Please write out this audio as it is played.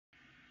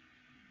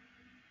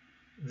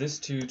This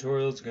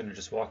tutorial is going to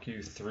just walk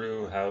you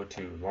through how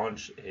to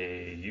launch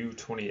a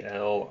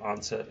U20L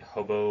onset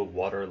hobo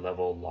water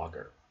level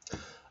logger.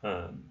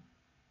 Um,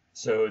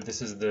 so this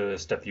is the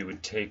step you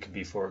would take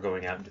before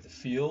going out into the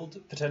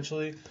field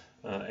potentially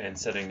and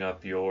setting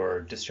up your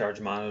discharge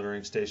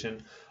monitoring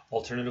station.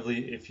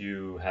 Alternatively, if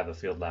you have a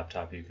field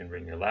laptop, you can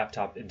bring your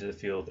laptop into the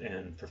field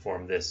and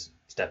perform this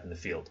step in the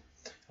field.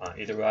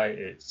 Either way,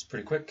 it's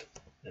pretty quick,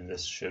 and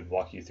this should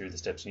walk you through the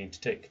steps you need to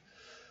take.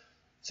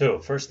 So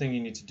first thing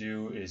you need to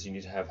do is you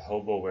need to have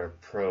HoboWare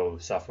Pro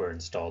software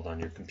installed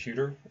on your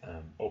computer.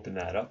 Open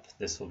that up.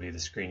 This will be the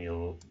screen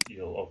you'll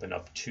open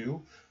up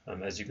to.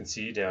 As you can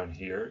see down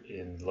here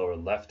in the lower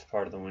left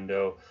part of the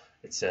window,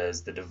 it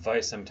says the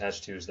device I'm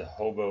attached to is the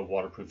Hobo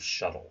waterproof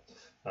shuttle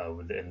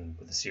with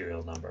the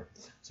serial number.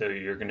 So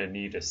you're going to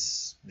need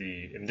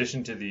in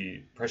addition to the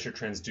pressure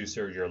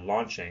transducer you're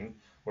launching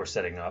or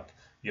setting up,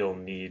 you'll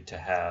need to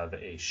have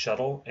a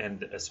shuttle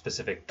and a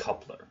specific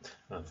coupler.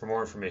 For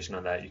more information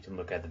on that, you can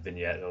look at the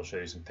vignette. It'll show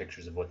you some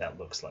pictures of what that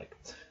looks like.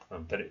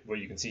 What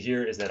you can see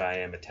here is that I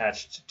am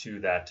attached to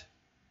that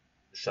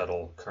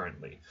shuttle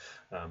currently.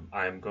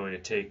 I'm going to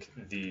take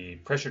the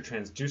pressure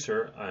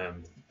transducer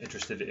I'm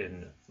interested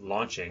in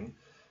launching,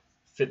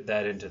 fit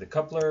that into the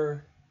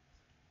coupler,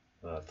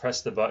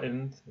 press the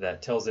button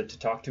that tells it to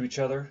talk to each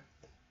other,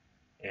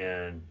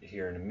 and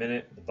here in a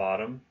minute at the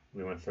bottom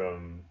we went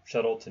from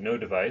shuttle to no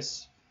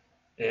device,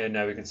 and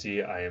now we can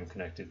see I am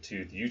connected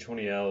to the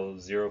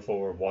U20L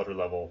 04 water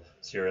level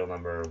serial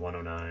number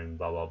 109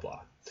 blah blah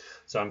blah.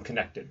 So I'm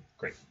connected.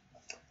 Great.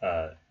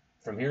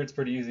 From here it's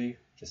pretty easy.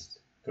 Just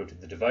go to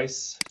the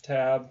device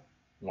tab,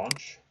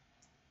 launch,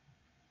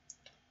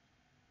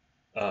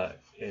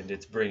 and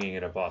it's bringing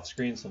it up off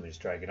screen, so let me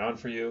just drag it on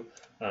for you.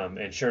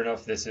 And sure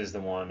enough, this is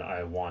the one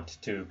I want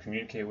to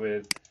communicate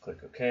with. Click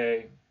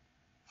OK.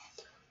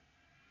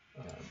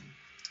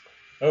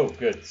 Oh,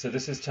 good. So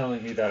this is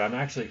telling me that I'm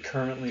actually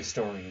currently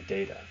storing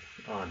data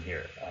on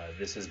here.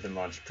 This has been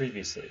launched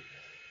previously.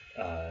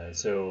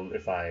 So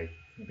if I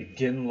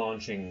begin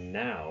launching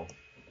now,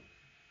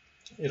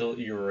 it'll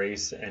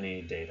erase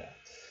any data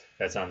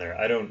that's on there.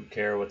 I don't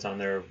care what's on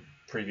there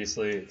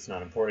previously. It's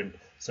not important.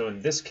 So in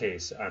this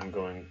case, I'm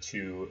going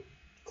to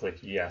click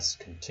yes,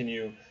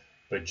 continue.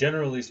 But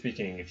generally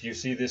speaking, if you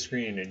see this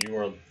screen and you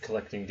are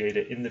collecting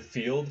data in the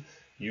field,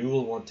 you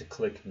will want to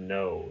click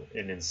no,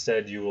 and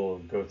instead you will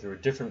go through a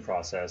different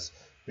process,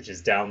 which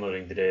is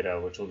downloading the data,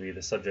 which will be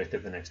the subject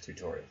of the next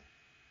tutorial.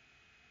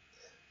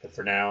 But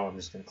for now, I'm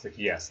just going to click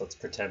yes. Let's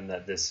pretend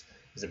that this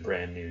is a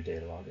brand new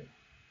data logger.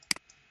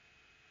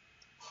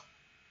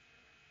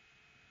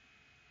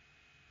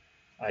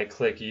 I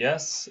click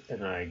yes,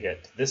 and I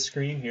get this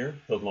screen here,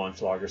 the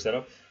launch logger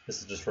setup.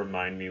 This will just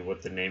remind me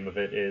what the name of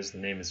it is. The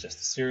name is just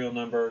the serial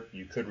number.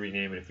 You could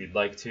rename it if you'd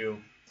like to.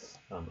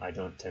 I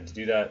don't tend to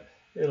do that.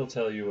 It'll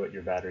tell you what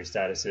your battery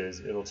status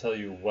is. It'll tell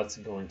you what's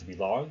going to be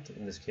logged,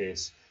 in this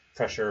case,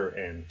 pressure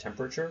and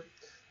temperature.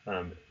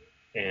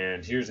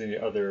 And here's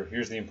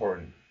the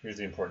important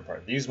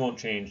part. These won't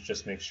change,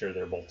 just make sure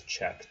they're both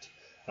checked.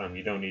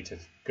 You don't need to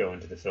go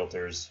into the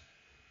filters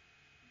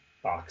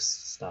box,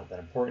 it's not that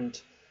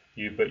important.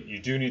 But you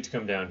do need to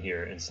come down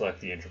here and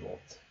select the interval.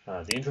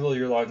 The interval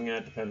you're logging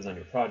at depends on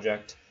your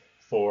project.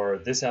 For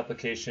this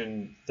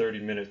application, 30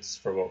 minutes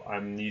for what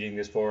I'm needing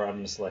this for, I'm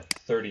going to select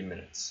 30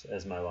 minutes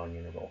as my logging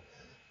interval.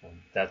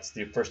 That's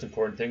the first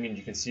important thing, and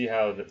you can see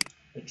how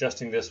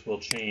adjusting this will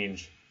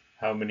change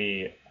how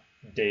many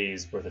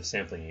days worth of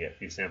sampling you get.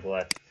 If you sample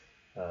at,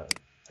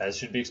 as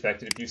should be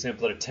expected, if you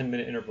sample at a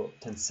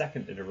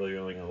 10-second interval, you're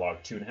only going to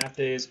log 2.5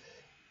 days.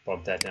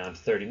 Bump that down to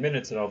 30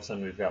 minutes, and all of a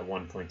sudden we've got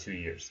 1.2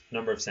 years.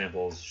 Number of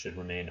samples should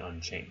remain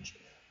unchanged,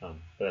 but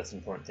that's an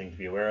important thing to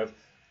be aware of.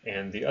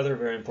 And the other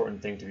very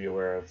important thing to be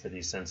aware of for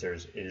these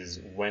sensors is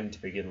when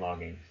to begin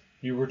logging.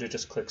 If you were to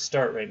just click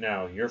start right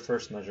now, your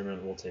first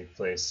measurement will take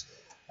place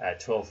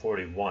at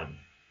 12:41.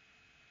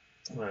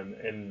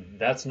 And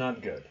that's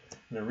not good.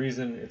 And the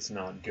reason it's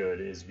not good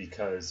is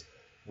because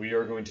we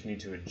are going to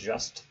need to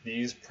adjust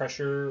these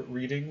pressure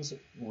readings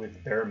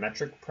with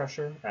barometric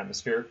pressure,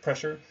 atmospheric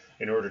pressure,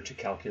 in order to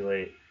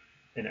calculate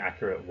an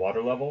accurate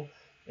water level.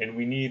 And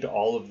we need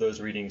all of those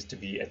readings to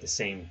be at the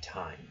same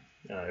time.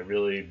 It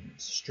really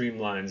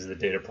streamlines the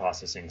data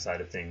processing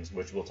side of things,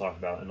 which we'll talk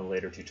about in a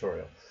later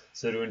tutorial.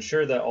 So to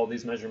ensure that all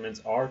these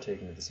measurements are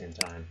taken at the same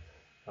time,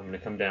 I'm going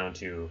to come down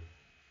to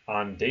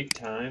on date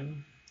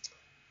time,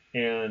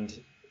 and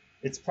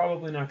it's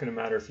probably not going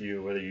to matter for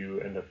you whether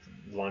you end up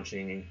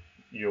launching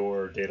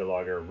your data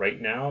logger right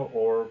now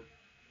or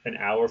an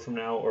hour from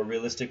now or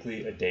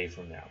realistically a day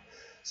from now.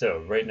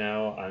 So right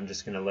now I'm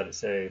just going to let it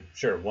say,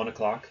 sure, 1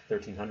 o'clock,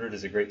 1300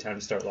 is a great time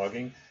to start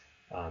logging.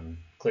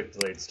 Click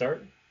delayed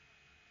start.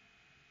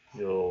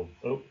 You'll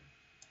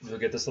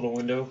get this little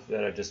window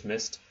that I just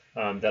missed.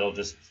 That'll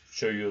just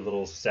show you a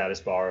little status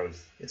bar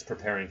of it's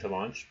preparing to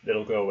launch.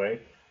 It'll go away,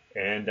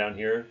 and down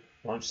here,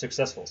 launch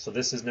successful. So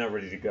this is now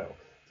ready to go.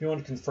 If you want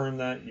to confirm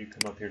that, you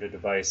come up here to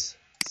device,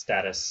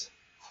 status,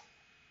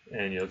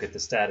 and you'll get the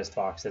status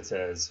box that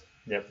says,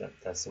 yep,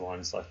 that's the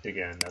one. Select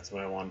again. That's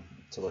what I want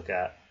to look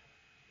at.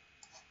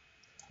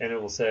 and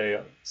it will say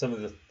some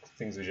of the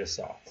things we just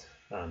saw.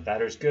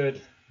 Batter's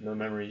good, no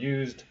memory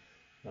used,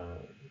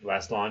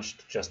 last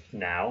launched just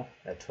now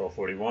at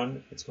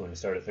 12:41. It's going to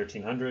start at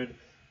 1300,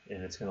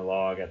 and it's going to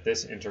log at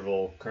this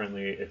interval.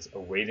 Currently, it's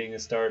awaiting a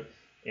start,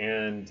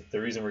 and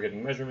the reason we're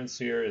getting measurements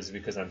here is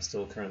because I'm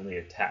still currently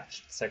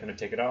attached. The second I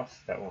take it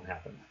off, that won't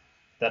happen.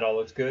 That all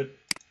looks good.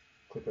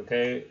 Click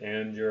OK,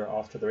 and you're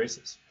off to the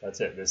races. That's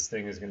it. This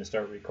thing is going to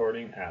start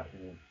recording at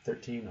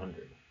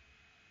 1300.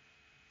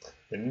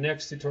 The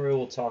next tutorial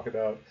will talk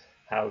about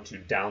how to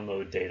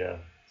download data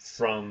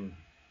from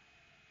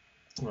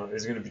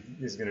is going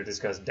to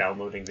discuss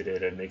downloading the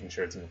data and making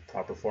sure it's in the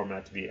proper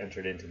format to be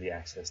entered into the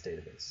Access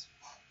database.